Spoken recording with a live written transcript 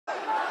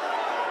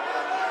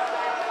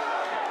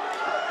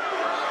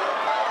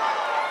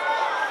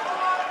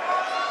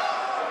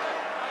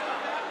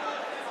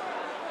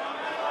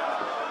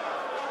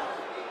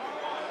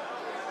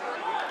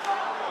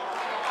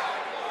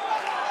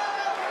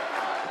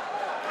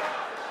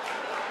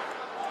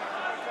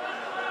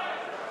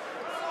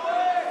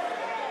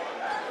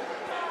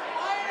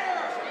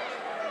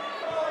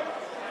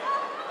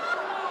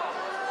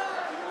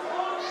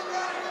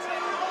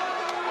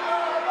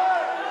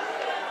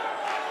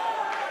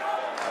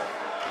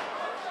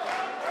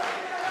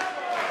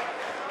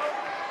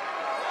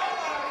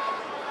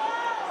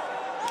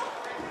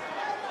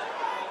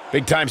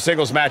Big-time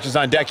singles matches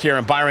on deck here,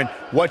 and Byron,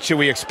 what should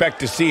we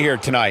expect to see here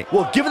tonight?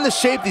 Well, given the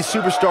shape these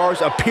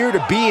superstars appear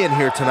to be in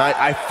here tonight,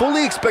 I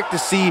fully expect to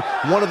see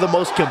one of the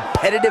most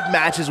competitive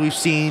matches we've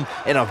seen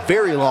in a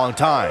very long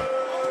time.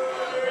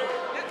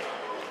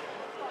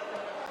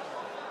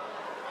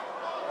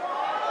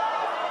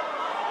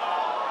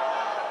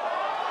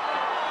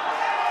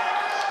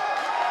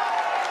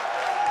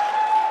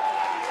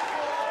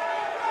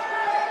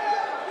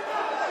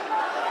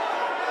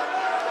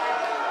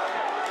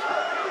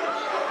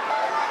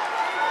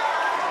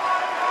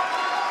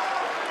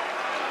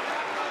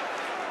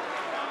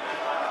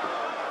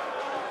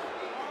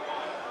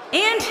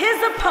 And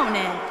his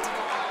opponent,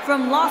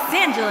 from Los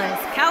Angeles,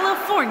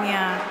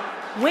 California,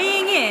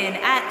 weighing in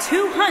at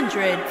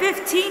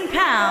 215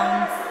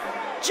 pounds,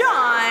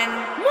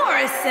 John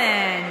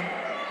Morrison.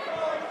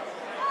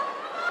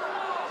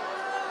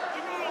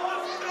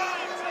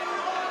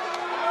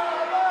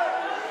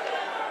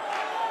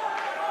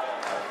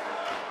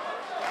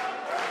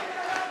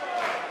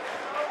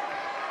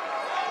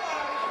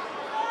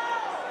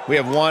 We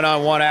have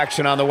one-on-one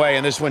action on the way,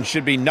 and this one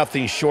should be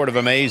nothing short of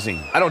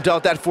amazing. I don't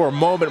doubt that for a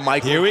moment,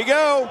 Michael. Here we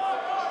go.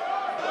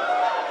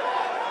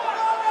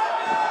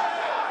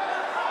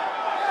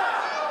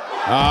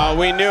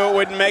 We knew it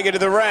wouldn't make it to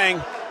the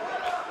ring.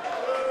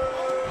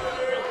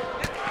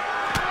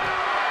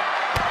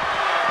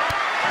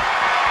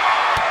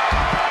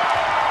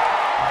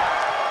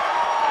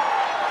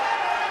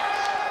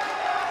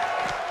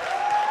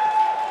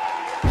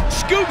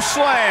 Scoop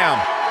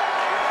slam.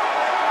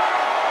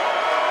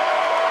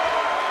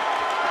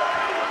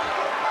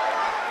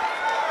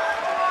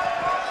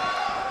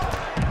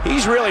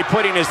 He's really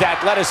putting his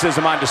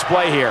athleticism on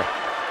display here.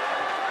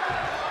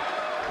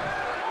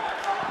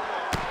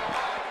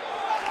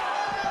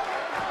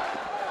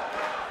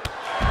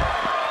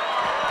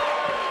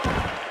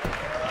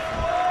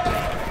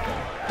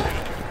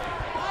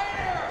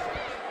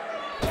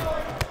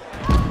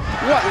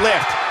 What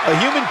lift? A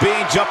human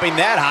being jumping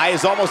that high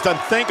is almost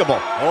unthinkable.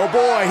 Oh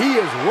boy, he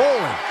is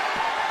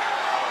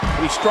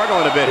rolling. He's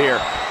struggling a bit here.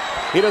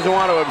 He doesn't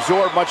want to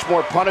absorb much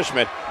more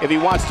punishment if he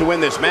wants to win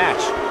this match.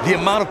 The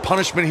amount of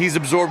punishment he's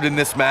absorbed in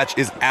this match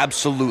is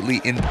absolutely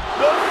The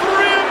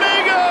Three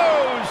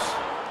Amigos!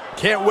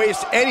 Can't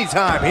waste any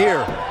time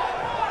here.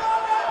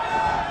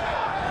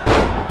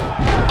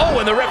 Oh,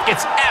 and the ref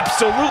gets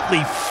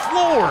absolutely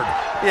floored.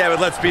 Yeah,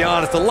 but let's be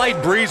honest, a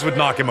light breeze would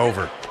knock him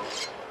over.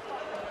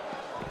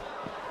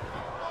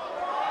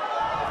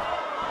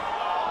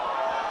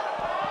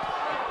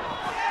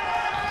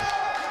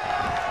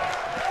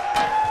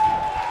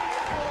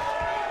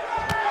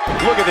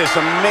 Look at this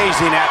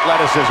amazing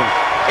athleticism.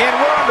 And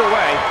we're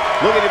underway.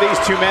 Looking at these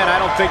two men, I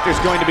don't think there's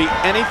going to be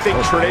anything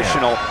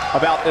traditional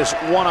about this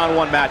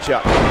one-on-one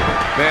matchup.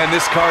 Man,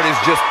 this card is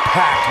just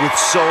packed with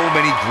so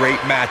many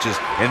great matches,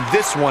 and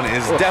this one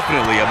is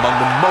definitely among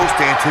the most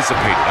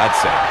anticipated, I'd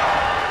say.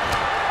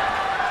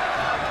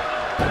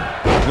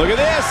 Look at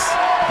this.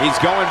 He's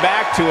going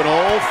back to an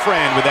old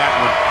friend with that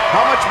one.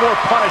 How much more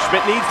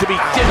punishment needs to be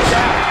dished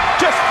out?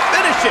 Just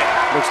finish it.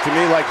 Looks to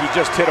me like he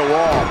just hit a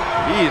wall.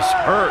 He is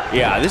hurt.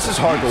 Yeah, this is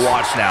hard to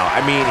watch now.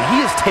 I mean, he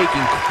is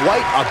taking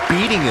quite a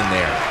beating in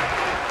there.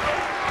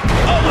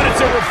 Oh, and it's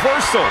a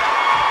reversal.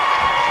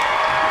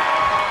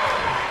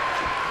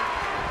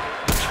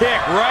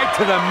 Kick right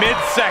to the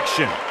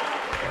midsection.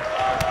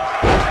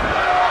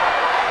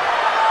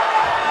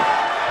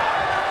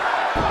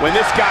 When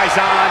this guy's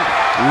on,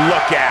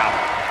 look out.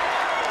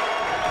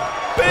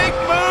 Big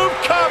move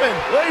coming.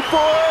 Wait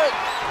for it.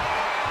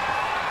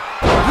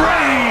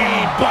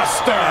 Brain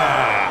Buster.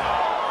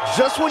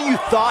 Just when you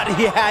thought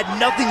he had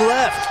nothing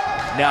left.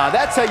 Now,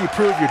 that's how you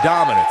prove your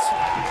dominance.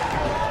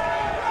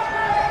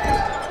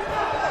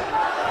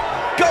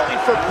 Going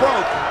for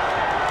broke.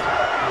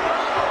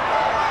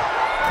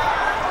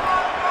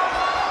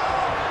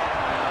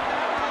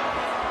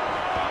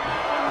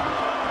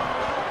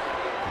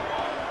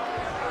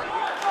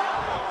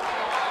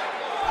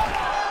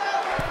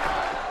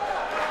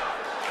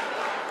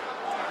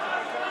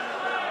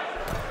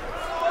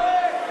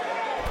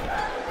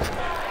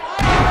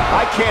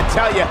 I can't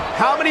tell you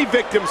how many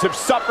victims have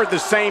suffered the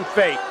same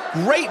fate.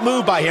 Great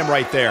move by him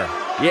right there.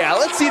 Yeah,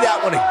 let's see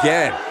that one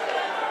again.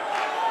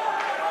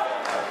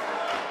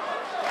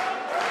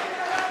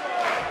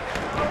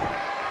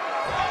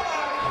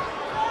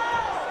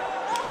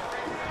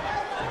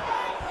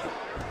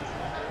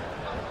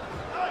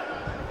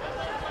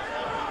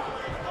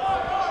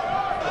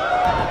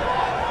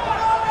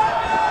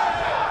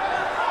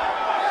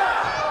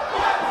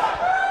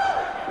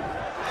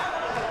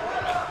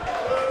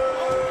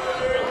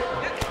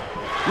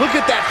 Look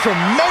at that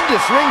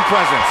tremendous ring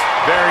presence.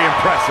 Very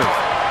impressive.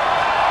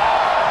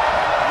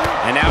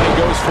 And now he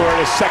goes for it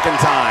a second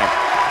time.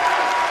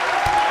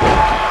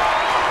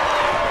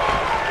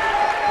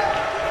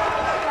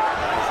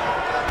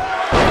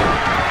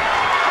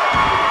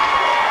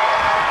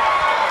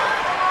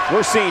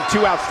 We're seeing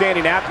two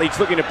outstanding athletes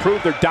looking to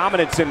prove their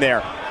dominance in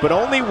there, but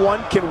only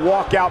one can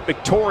walk out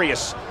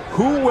victorious.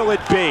 Who will it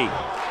be?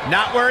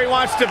 Not where he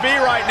wants to be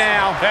right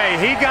now. Hey,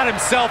 he got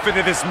himself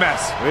into this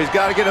mess. He's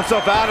got to get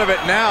himself out of it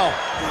now.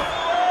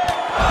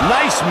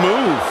 Nice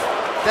move.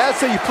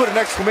 That's how you put an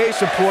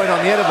exclamation point on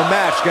the end of a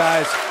match,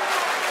 guys.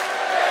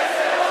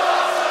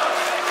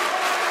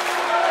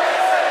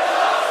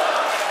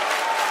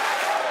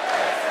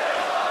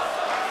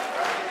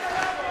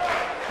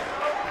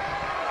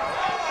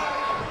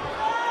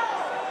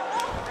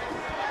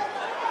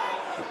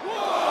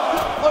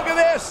 Look at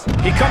this.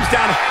 He comes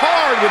down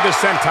hard with the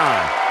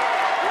senton.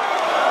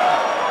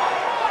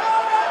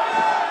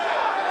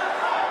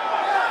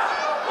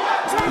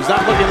 He's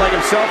not looking like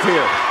himself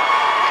here,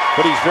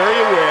 but he's very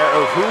aware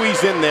of who he's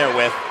in there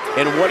with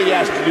and what he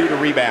has to do to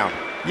rebound.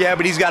 Yeah,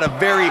 but he's got a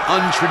very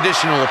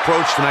untraditional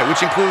approach tonight,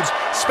 which includes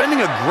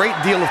spending a great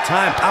deal of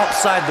time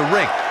outside the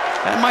ring.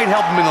 That might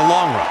help him in the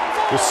long run.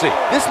 We'll see.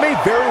 This may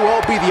very well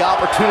be the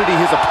opportunity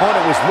his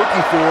opponent was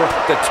looking for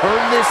to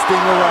turn this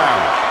thing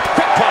around.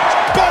 Quick punch,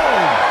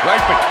 boom! Right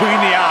between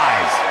the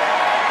eyes.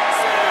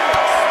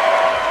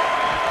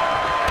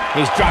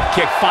 His drop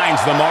kick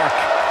finds the mark.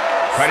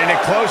 Cutting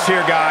it close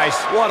here, guys.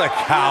 What a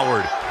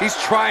coward. He's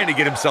trying to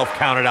get himself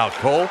counted out,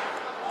 Cole.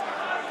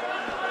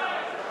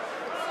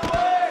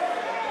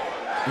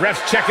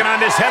 Ref's checking on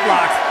this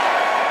headlock.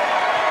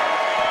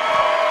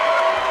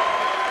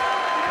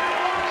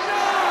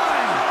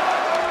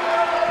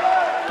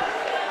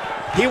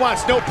 He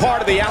wants no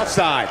part of the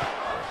outside.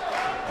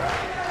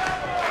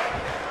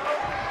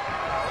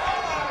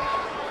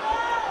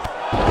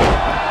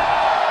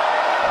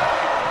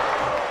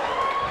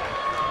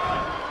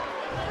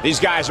 These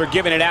guys are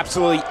giving it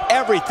absolutely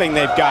everything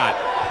they've got.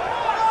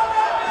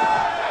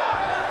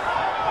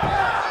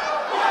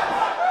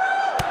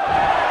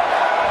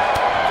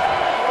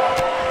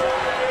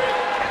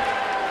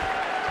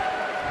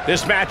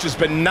 This match has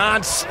been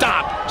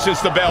non-stop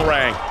since the bell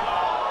rang. Oh,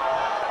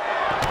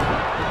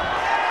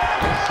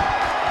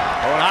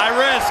 and high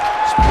risk.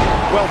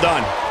 Well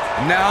done.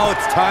 Now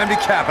it's time to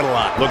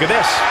capitalize. Look at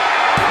this.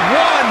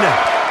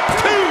 1,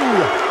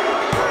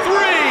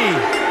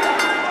 2, 3.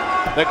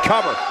 The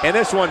cover, and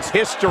this one's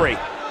history.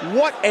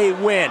 What a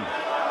win.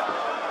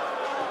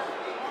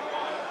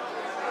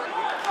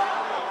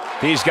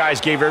 These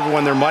guys gave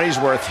everyone their money's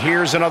worth.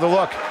 Here's another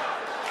look.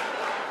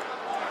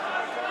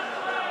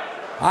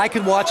 I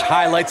could watch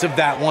highlights of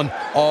that one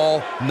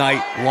all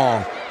night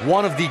long.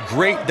 One of the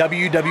great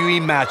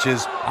WWE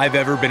matches I've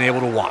ever been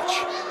able to watch.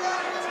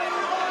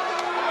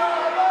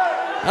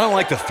 I don't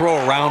like to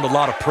throw around a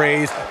lot of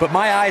praise, but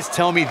my eyes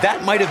tell me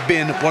that might have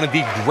been one of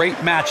the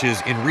great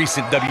matches in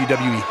recent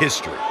WWE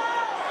history.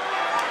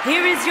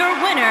 Here is your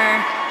winner,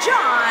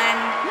 John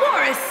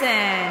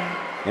Morrison.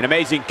 An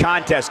amazing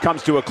contest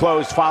comes to a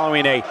close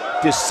following a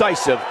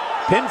decisive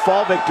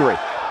pinfall victory.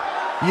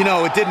 You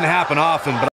know, it didn't happen often, but